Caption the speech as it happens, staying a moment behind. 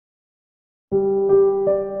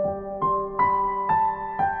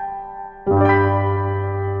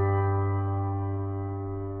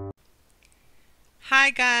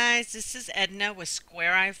guys, this is Edna with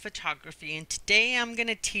Square Eye Photography, and today I'm going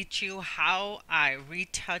to teach you how I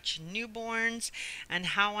retouch newborns and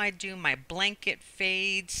how I do my blanket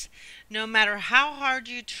fades. No matter how hard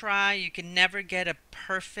you try, you can never get a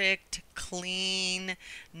perfect, clean,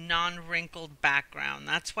 non-wrinkled background.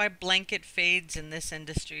 That's why blanket fades in this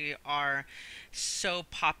industry are so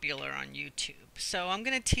popular on YouTube. So I'm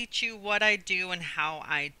going to teach you what I do and how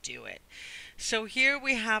I do it. So here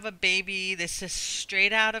we have a baby. This is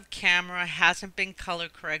straight out of camera, hasn't been color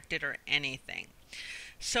corrected or anything.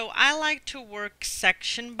 So I like to work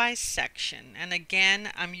section by section. And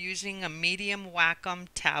again, I'm using a medium Wacom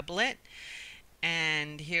tablet.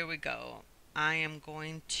 And here we go. I am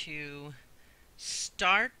going to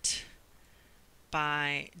start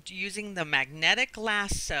by using the magnetic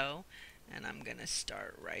lasso, and I'm going to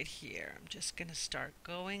start right here. I'm just going to start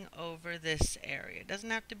going over this area. It doesn't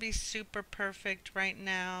have to be super perfect right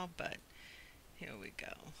now, but here we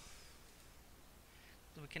go.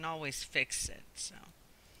 We can always fix it.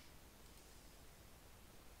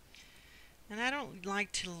 And I don't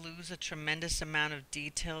like to lose a tremendous amount of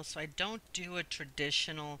detail, so I don't do a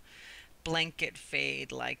traditional blanket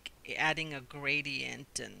fade like adding a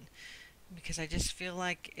gradient, and because I just feel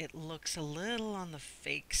like it looks a little on the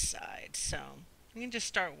fake side. So we can just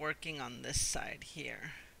start working on this side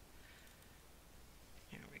here.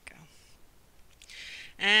 Here we go.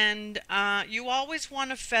 And you always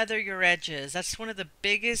want to feather your edges. That's one of the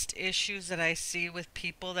biggest issues that I see with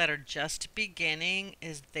people that are just beginning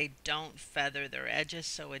is they don't feather their edges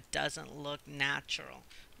so it doesn't look natural.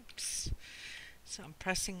 Oops. So I'm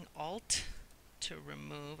pressing Alt to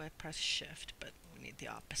remove. I press Shift, but we need the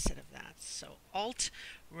opposite of that. So Alt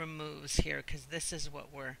removes here because this is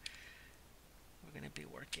what we're going to be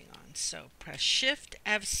working on. So press Shift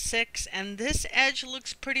F6, and this edge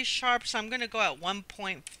looks pretty sharp, so I'm going to go at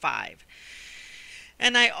 1.5.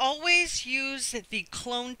 And I always use the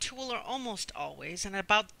clone tool, or almost always, and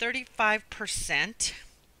about 35%. And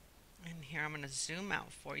here I'm going to zoom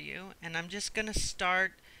out for you, and I'm just going to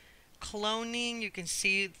start cloning. You can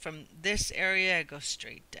see from this area I go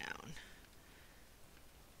straight down.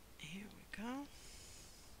 Here we go.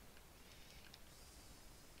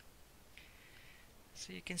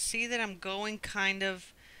 So you can see that I'm going kind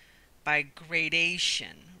of by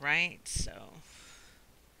gradation, right? So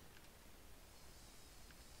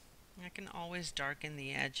I can always darken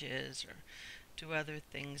the edges or do other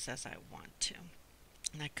things as I want to.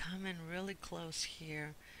 And I come in really close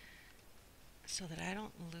here so that I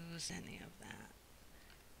don't lose any of that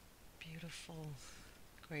beautiful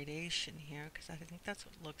gradation here, because I think that's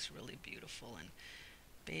what looks really beautiful in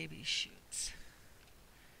baby shoots.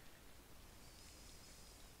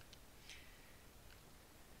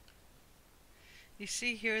 You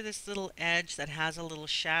see here this little edge that has a little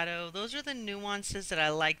shadow. Those are the nuances that I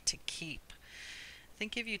like to keep. I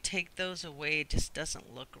think if you take those away, it just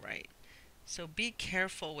doesn't look right. So be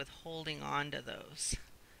careful with holding on to those.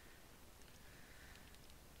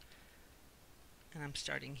 And I'm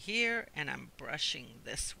starting here and I'm brushing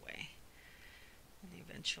this way. And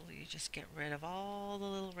eventually you just get rid of all the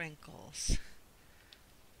little wrinkles.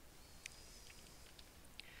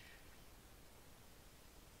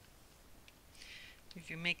 If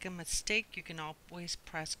you make a mistake, you can always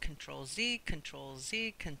press Control Z, Control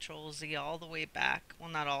Z, Control Z all the way back. Well,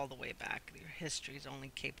 not all the way back. Your history is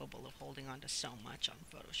only capable of holding on to so much on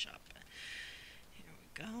Photoshop. Here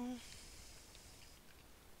we go.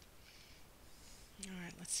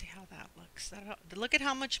 Alright, let's see how that looks. Look at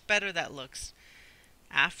how much better that looks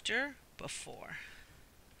after, before.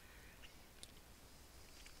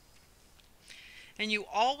 And you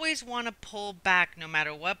always want to pull back no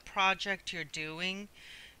matter what project you're doing.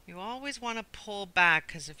 You always want to pull back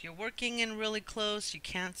because if you're working in really close, you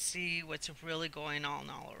can't see what's really going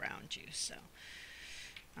on all around you. So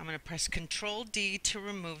I'm going to press Control D to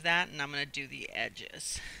remove that, and I'm going to do the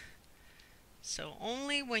edges. So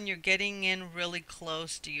only when you're getting in really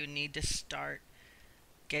close do you need to start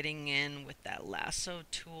getting in with that lasso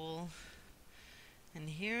tool. And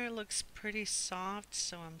here it looks pretty soft,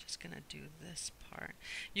 so I'm just going to do this part.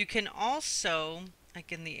 You can also,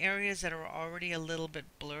 like in the areas that are already a little bit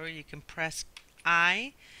blurry, you can press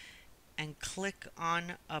I and click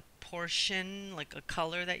on a portion, like a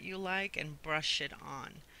color that you like, and brush it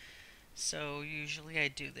on. So usually I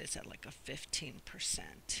do this at like a 15%.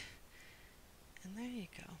 And there you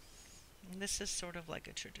go. And this is sort of like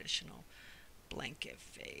a traditional blanket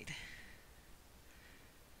fade.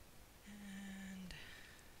 And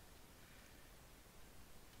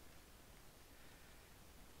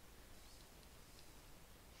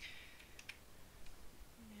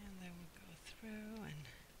then we'll go through and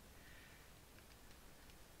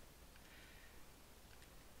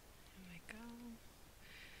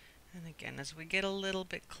And again, as we get a little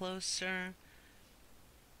bit closer,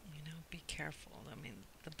 be careful. I mean,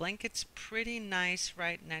 the blanket's pretty nice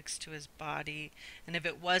right next to his body, and if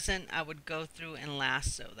it wasn't, I would go through and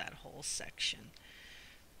lasso that whole section.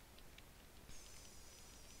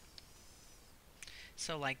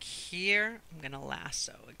 So like here, I'm going to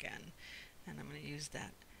lasso again, and I'm going to use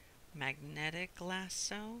that magnetic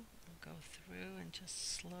lasso. I'll go through and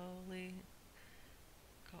just slowly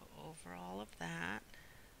go over all of that.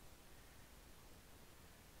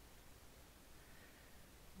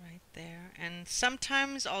 Right there. And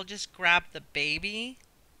sometimes I'll just grab the baby,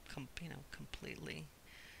 completely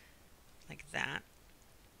like that,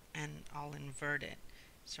 and I'll invert it.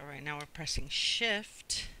 So right now we're pressing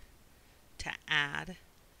Shift to add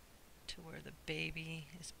to where the baby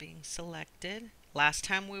is being selected. Last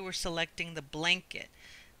time we were selecting the blanket.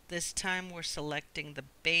 This time we're selecting the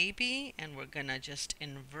baby, and we're gonna just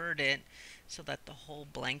invert it so that the whole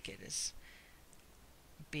blanket is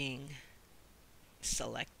being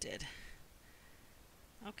selected.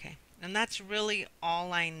 Okay, and that's really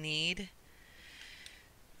all I need.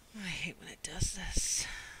 I hate when it does this.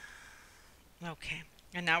 Okay,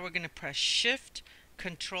 and now we're going to press Shift,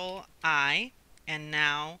 Control I, and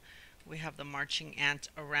now we have the marching ant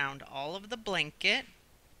around all of the blanket,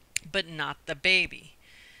 but not the baby.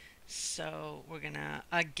 So we're going to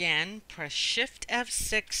again press Shift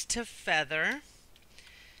F6 to feather.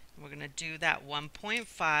 We're going to do that 1.5.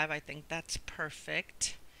 I think that's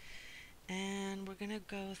perfect. And we're going to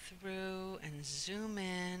go through and zoom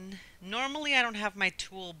in. Normally I don't have my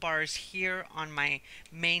toolbars here on my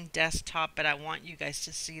main desktop, but I want you guys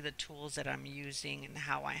to see the tools that I'm using and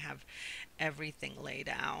how I have everything laid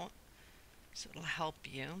out. So it'll help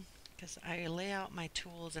you, because I lay out my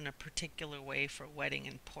tools in a particular way for wedding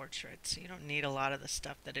and portrait, so you don't need a lot of the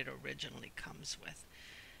stuff that it originally comes with.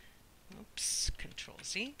 Oops, Control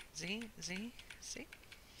Z, Z, Z, see?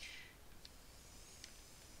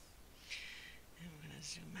 And we're going to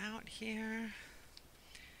zoom out here,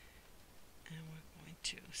 and we're going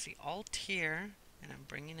to see Alt here, and I'm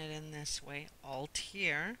bringing it in this way, Alt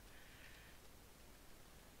here,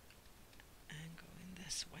 and going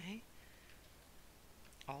this way,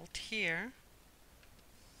 Alt here,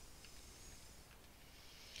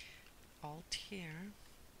 Alt here.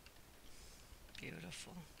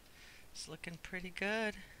 Beautiful. It's looking pretty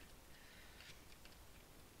good.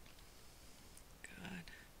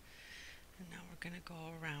 Good. And now we're going to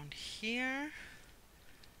go around here.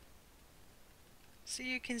 So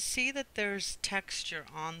you can see that there's texture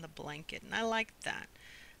on the blanket, and I like that.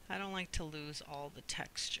 I don't like to lose all the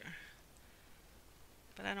texture,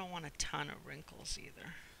 but I don't want a ton of wrinkles either.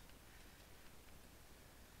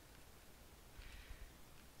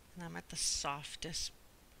 And I'm at the softest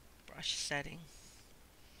brush setting.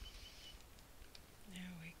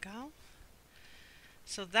 There we go.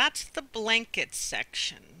 So that's the blanket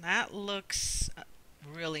section. That looks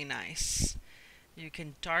really nice. You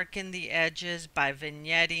can darken the edges by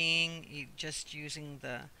vignetting, just using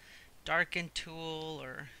the darken tool,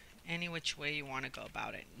 or any which way you want to go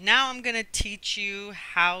about it. Now I'm going to teach you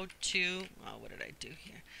how to, what did I do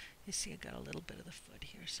here? You see I got a little bit of the foot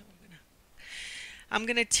here, so I'm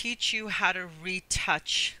going to teach you how to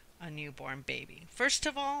retouch a newborn baby. First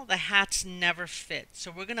of all, the hats never fit,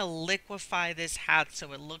 so we're going to liquify this hat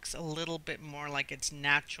so it looks a little bit more like it's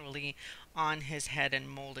naturally on his head and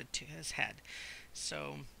molded to his head.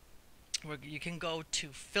 So you can go to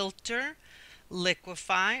Filter,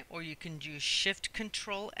 Liquify, or you can use Shift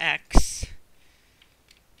Control X.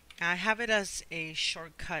 I have it as a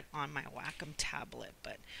shortcut on my Wacom tablet,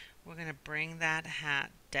 but we're going to bring that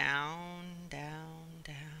hat down, down,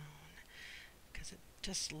 down, because it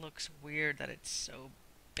just looks weird that it's so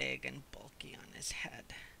big and bulky on his head.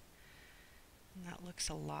 And that looks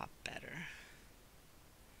a lot better.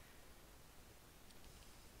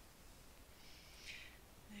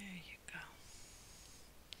 There you go.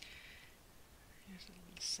 Here's a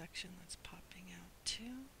little section that's popping out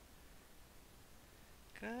too.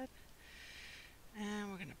 Good.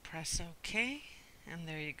 And we're going to press OK. And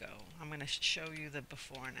there you go. I'm going to show you the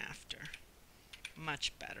before and after.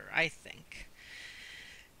 Much better, I think.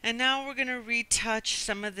 And now we're going to retouch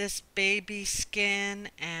some of this baby skin,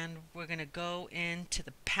 and we're going to go into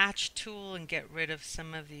the patch tool and get rid of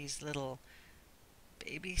some of these little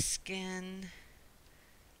baby skin,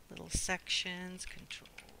 little sections. Control,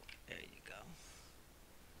 there you go.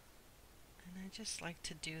 And I just like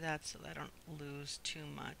to do that so that I don't lose too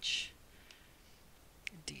much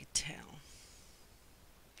detail.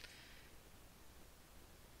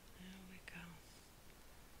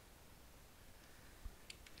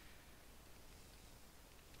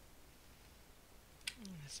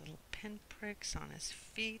 little pinpricks on his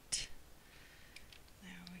feet.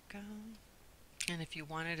 There we go. And if you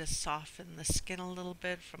wanted to soften the skin a little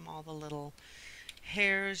bit from all the little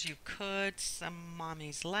hairs, you could. Some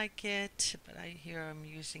mommies like it, but here I'm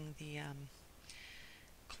using the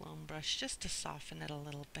clone brush just to soften it a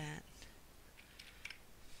little bit.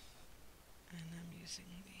 And I'm using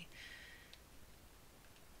the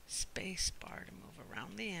space bar to move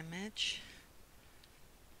around the image.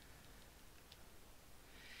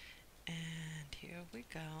 And here we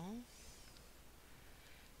go.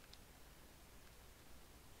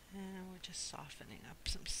 And we're just softening up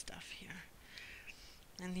some stuff here.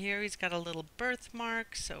 And here he's got a little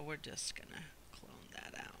birthmark, so we're just gonna clone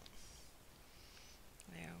that out.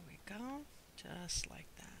 There we go, just like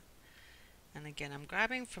that. And again, I'm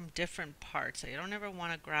grabbing from different parts, so you don't ever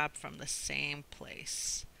want to grab from the same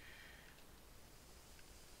place.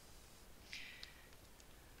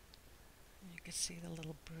 You can see the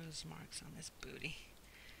little bruise marks on his booty.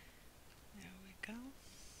 There we go.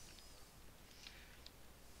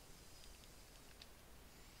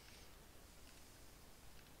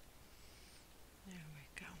 There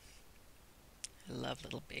we go. I love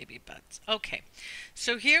little baby butts. Okay,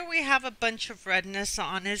 so here we have a bunch of redness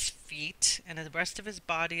on his feet, and the rest of his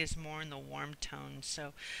body is more in the warm tone.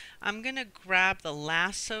 So I'm going to grab the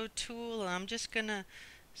lasso tool, and I'm just going to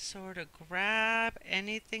sort of grab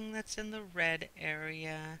anything that's in the red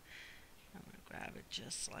area. I'm going to grab it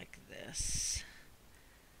just like this.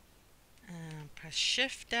 And press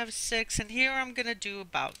Shift F6, and here I'm going to do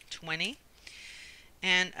about 20.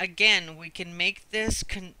 And again, we can make this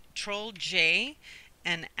Control J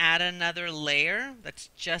and add another layer that's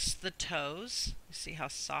just the toes. You see how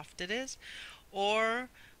soft it is? Or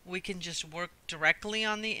we can just work directly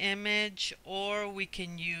on the image, or we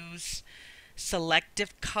can use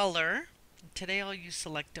Selective Color. Today I'll use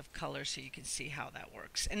Selective Color so you can see how that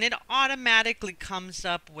works. And it automatically comes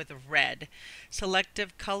up with red.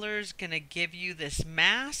 Selective Color is going to give you this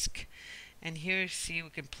mask. And here, see, we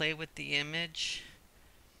can play with the image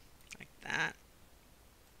like that.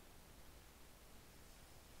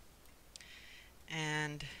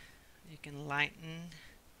 And you can lighten.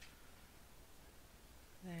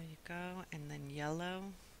 There you go. And then yellow.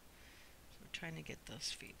 So we're trying to get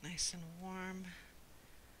those feet nice and warm.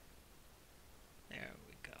 There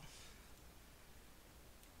we go.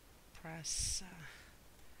 Press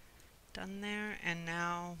done there. And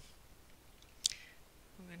now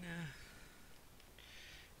I'm going to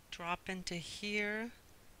drop into here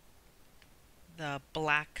the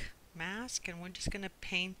black mask, and we're just going to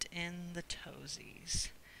paint in the toesies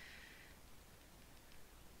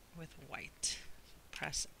with white.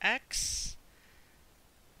 Press X,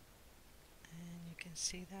 and you can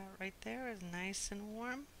see that right there is nice and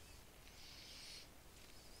warm.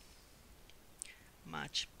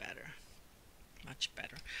 Much better. Much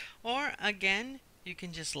better. Or again, you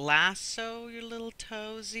can just lasso your little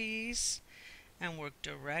toesies and work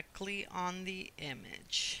directly on the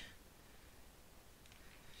image.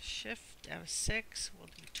 Shift F6, we'll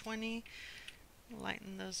do 20,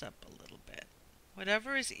 lighten those up a little bit.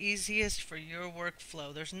 Whatever is easiest for your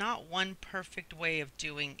workflow. There's not one perfect way of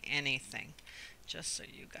doing anything, just so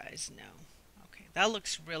you guys know. Okay, that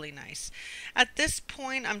looks really nice. At this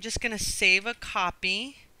point, I'm just going to save a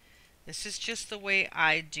copy. This is just the way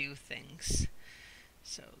I do things.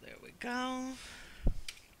 So there we go.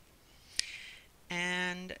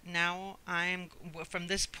 And now from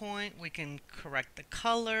this point we can correct the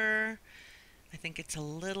color. I think it's a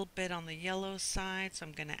little bit on the yellow side, so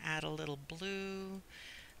I'm going to add a little blue.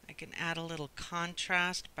 I can add a little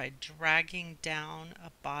contrast by dragging down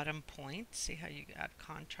a bottom point. See how you add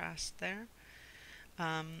contrast there?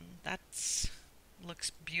 That looks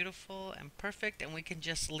beautiful and perfect, and we can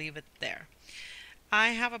just leave it there.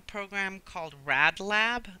 I have a program called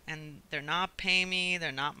RadLab, and they're not paying me,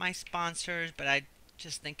 they're not my sponsors, but I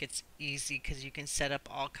just think it's easy because you can set up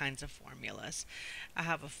all kinds of formulas. I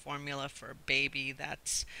have a formula for a baby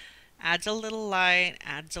that adds a little light,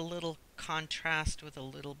 adds a little contrast with a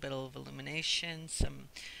little bit of illumination, some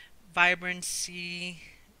vibrancy,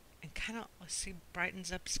 and kind of, let's see,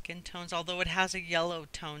 brightens up skin tones, although it has a yellow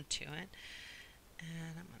tone to it.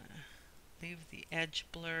 And I'm going to leave the edge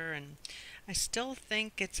blur, and I still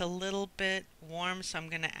think it's a little bit warm, so I'm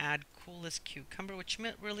going to add Cool as Cucumber, which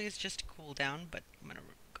really is just a cool down, but I'm going to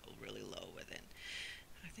go really low with it.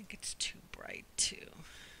 I think it's too bright too.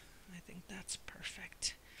 I think that's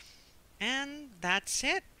perfect. And that's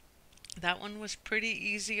it. That one was pretty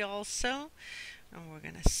easy also. And we're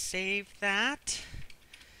going to save that.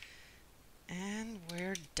 And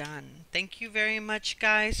we're done. Thank you very much,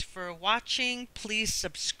 guys, for watching. Please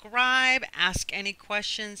subscribe, ask any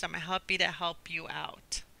questions. I'm happy to help you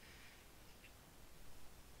out.